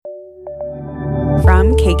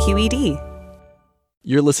from KQED.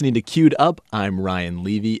 You're listening to Queued Up. I'm Ryan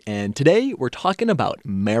Levy, and today we're talking about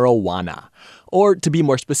marijuana. Or to be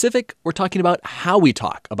more specific, we're talking about how we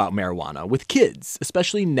talk about marijuana with kids,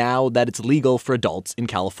 especially now that it's legal for adults in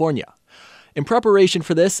California. In preparation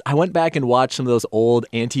for this, I went back and watched some of those old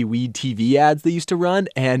anti-weed TV ads they used to run,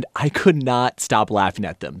 and I could not stop laughing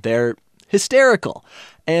at them. They're hysterical.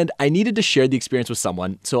 And I needed to share the experience with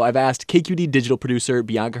someone, so I've asked KQED digital producer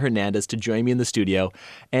Bianca Hernandez to join me in the studio,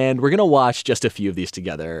 and we're going to watch just a few of these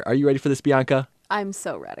together. Are you ready for this, Bianca? I'm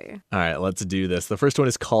so ready. All right, let's do this. The first one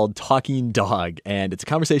is called Talking Dog, and it's a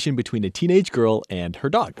conversation between a teenage girl and her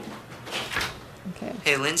dog. Okay.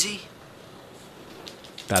 Hey, Lindsay?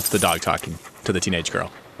 That's the dog talking to the teenage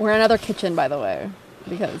girl. We're in another kitchen, by the way,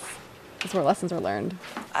 because that's where lessons are learned.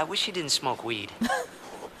 I wish you didn't smoke weed.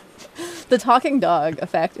 The talking dog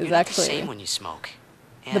effect is You're not the actually same when you smoke.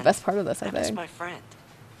 the best part of this, I Emma's think. my friend.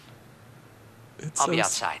 It's I'll so be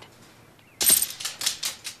outside.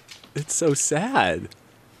 It's so sad.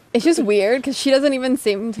 It's just weird because she doesn't even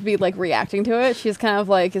seem to be like reacting to it. She's kind of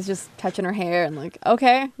like is just touching her hair and like,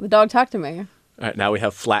 okay, the dog talked to me. All right, now we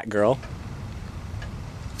have Flat Girl.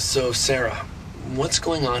 So, Sarah, what's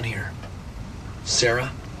going on here?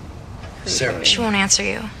 Sarah? Sarah. She won't answer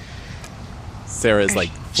you. Sarah's like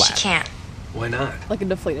She flat. can't. Why not? Like a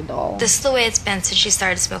deflated doll. This is the way it's been since she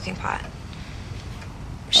started smoking pot.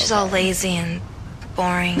 She's all lazy and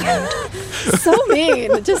boring and... So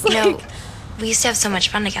mean. Just like No, we used to have so much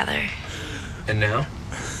fun together. And now?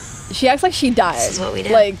 she acts like she died. This is what we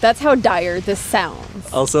did. Like that's how dire this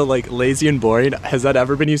sounds. Also, like, lazy and boring. Has that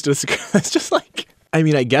ever been used to describe? It's just like, I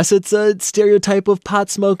mean, I guess it's a stereotype of pot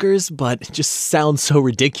smokers, but it just sounds so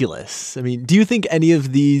ridiculous. I mean, do you think any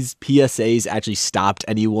of these PSAs actually stopped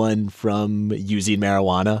anyone from using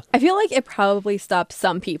marijuana? I feel like it probably stopped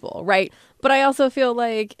some people, right? But I also feel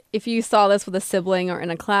like if you saw this with a sibling or in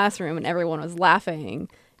a classroom and everyone was laughing,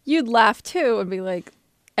 you'd laugh too and be like,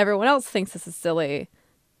 everyone else thinks this is silly.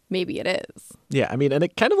 Maybe it is. Yeah, I mean, and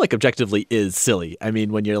it kind of like objectively is silly. I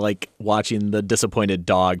mean, when you're like watching the disappointed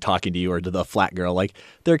dog talking to you or to the flat girl, like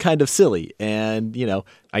they're kind of silly. And, you know,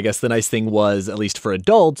 I guess the nice thing was, at least for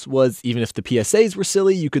adults, was even if the PSAs were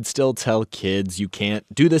silly, you could still tell kids you can't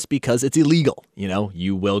do this because it's illegal. You know,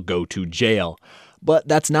 you will go to jail. But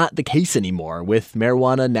that's not the case anymore, with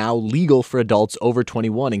marijuana now legal for adults over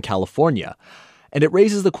 21 in California. And it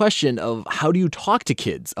raises the question of how do you talk to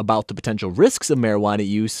kids about the potential risks of marijuana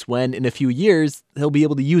use when in a few years they'll be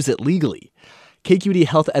able to use it legally? KQED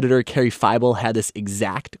health editor Carrie Feibel had this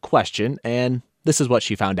exact question, and this is what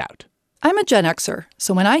she found out. I'm a Gen Xer,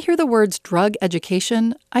 so when I hear the words drug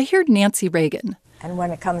education, I hear Nancy Reagan. And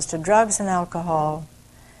when it comes to drugs and alcohol,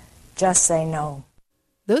 just say no.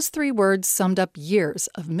 Those three words summed up years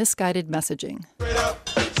of misguided messaging. Straight up,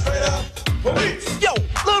 police. Yo,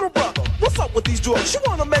 little brother, what's up with these drugs? You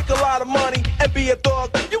want to make a lot of money and be a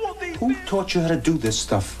thug? You want these? Who taught you how to do this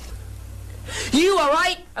stuff? You, all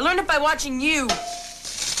right? I learned it by watching you.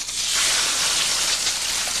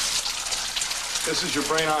 This is your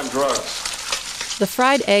brain on drugs. The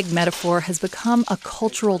fried egg metaphor has become a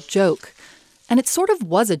cultural joke. And it sort of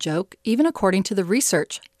was a joke, even according to the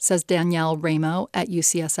research, says Danielle Ramo at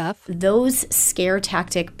UCSF. Those scare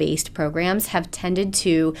tactic-based programs have tended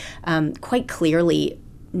to quite clearly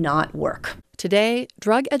not work. Today,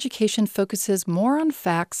 drug education focuses more on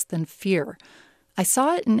facts than fear. I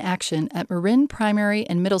saw it in action at Marin Primary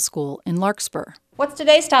and Middle School in Larkspur. What's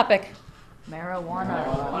today's topic?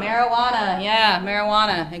 Marijuana, yeah,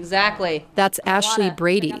 marijuana, exactly. That's Ashley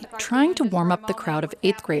Brady, trying to warm up the crowd of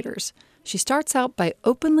 8th graders. She starts out by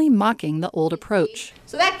openly mocking the old approach.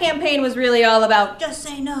 So that campaign was really all about just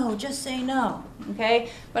say no,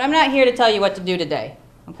 okay? But I'm not here to tell you what to do today,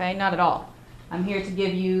 okay? Not at all. I'm here to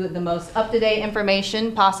give you the most up-to-date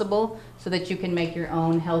information possible so that you can make your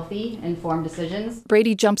own healthy, informed decisions.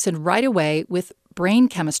 Brady jumps in right away with brain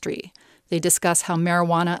chemistry. They discuss how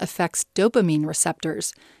marijuana affects dopamine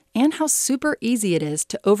receptors and how super easy it is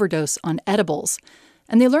to overdose on edibles.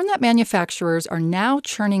 And they learn that manufacturers are now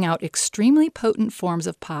churning out extremely potent forms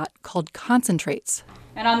of pot called concentrates.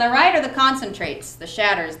 And on the right are the concentrates, the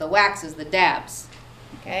shatters, the waxes, the dabs,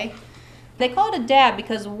 okay? They call it a dab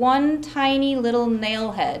because one tiny little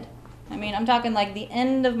nail head, I'm talking like the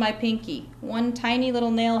end of my pinky, one tiny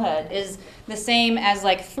little nail head is the same as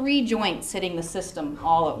like 3 joints hitting the system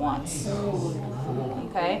all at once,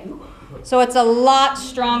 okay? So it's a lot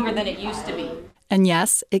stronger than it used to be. And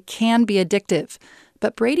yes, it can be addictive.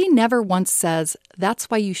 But Brady never once says, that's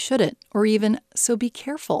why you shouldn't, or even, so be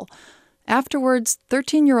careful. Afterwards,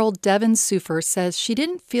 13-year-old Devin Sufer says she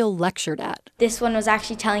didn't feel lectured at. This one was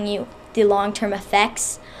actually telling you the long-term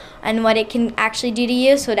effects and what it can actually do to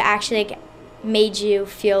you. So it actually like, made you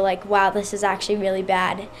feel like, wow, this is actually really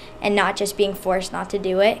bad, and not just being forced not to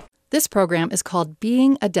do it. This program is called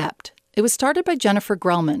Being Adept. It was started by Jennifer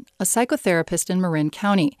Grellman, a psychotherapist in Marin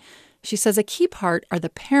County. She says a key part are the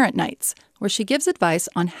parent nights, where she gives advice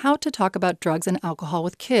on how to talk about drugs and alcohol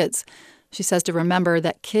with kids. She says to remember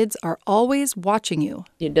that kids are always watching you.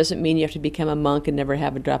 It doesn't mean you have to become a monk and never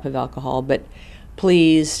have a drop of alcohol, but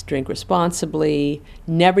please drink responsibly.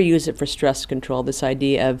 Never use it for stress control. This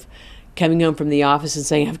idea of coming home from the office and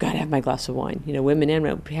saying, I've got to have my glass of wine. You know, women and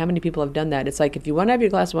men, how many people have done that? It's like, if you want to have your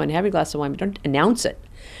glass of wine, have your glass of wine, but don't announce it,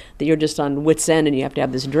 that you're just on wit's end and you have to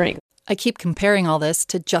have this drink. I keep comparing all this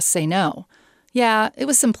to Just Say No. Yeah, it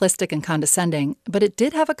was simplistic and condescending, but it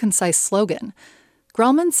did have a concise slogan.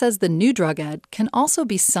 Grellman says the new drug ed can also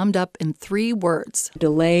be summed up in 3 words.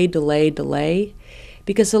 Delay, delay, delay.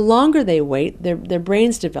 Because the longer they wait, their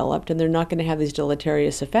brain's developed and they're not going to have these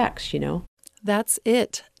deleterious effects, you know? That's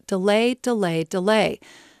it. Delay, delay, delay.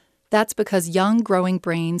 That's because young, growing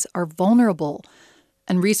brains are vulnerable.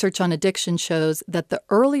 And research on addiction shows that the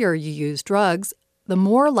earlier you use drugs, the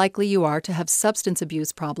more likely you are to have substance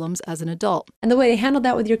abuse problems as an adult. And the way to handle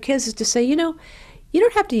that with your kids is to say, you know, you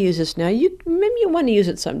don't have to use this now. Maybe you want to use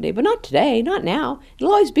it someday, but not today, not now.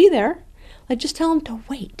 It'll always be there. Like, just tell them to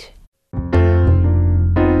wait.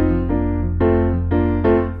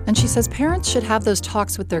 And she says parents should have those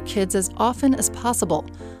talks with their kids as often as possible.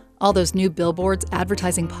 All those new billboards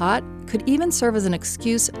advertising pot could even serve as an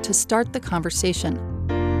excuse to start the conversation.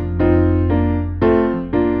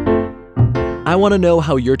 I want to know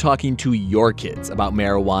how you're talking to your kids about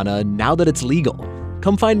marijuana now that it's legal.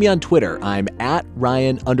 Come find me on Twitter. I'm at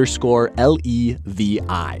Ryan_LEVI.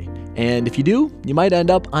 And if you do, you might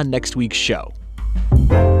end up on next week's show.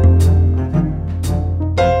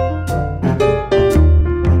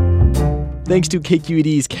 Thanks to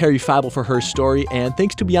KQED's Carrie Fabel for her story, and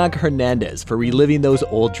thanks to Bianca Hernandez for reliving those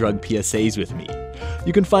old drug PSAs with me.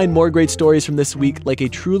 You can find more great stories from this week, like a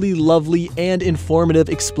truly lovely and informative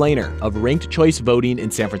explainer of ranked choice voting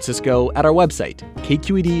in San Francisco at our website,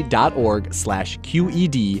 kqed.org/QEDUP.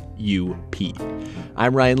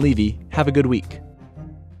 I'm Ryan Levy. Have a good week.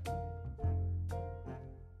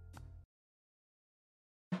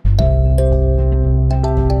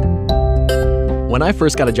 When I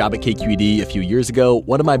first got a job at KQED a few years ago,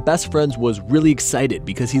 one of my best friends was really excited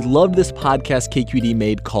because he loved this podcast KQED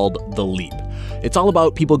made called The Leap. It's all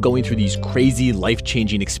about people going through these crazy,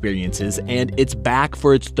 life-changing experiences, and it's back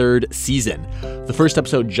for its 3rd season. The first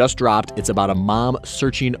episode just dropped. It's about a mom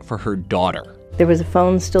searching for her daughter. There was a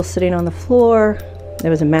phone still sitting on the floor.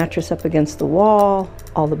 There was a mattress up against the wall.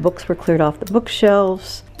 All the books were cleared off the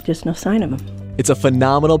bookshelves. Just no sign of him. It's a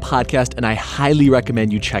phenomenal podcast, and I highly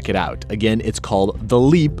recommend you check it out. Again, it's called The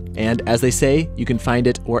Leap, and as they say, you can find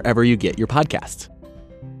it wherever you get your podcasts.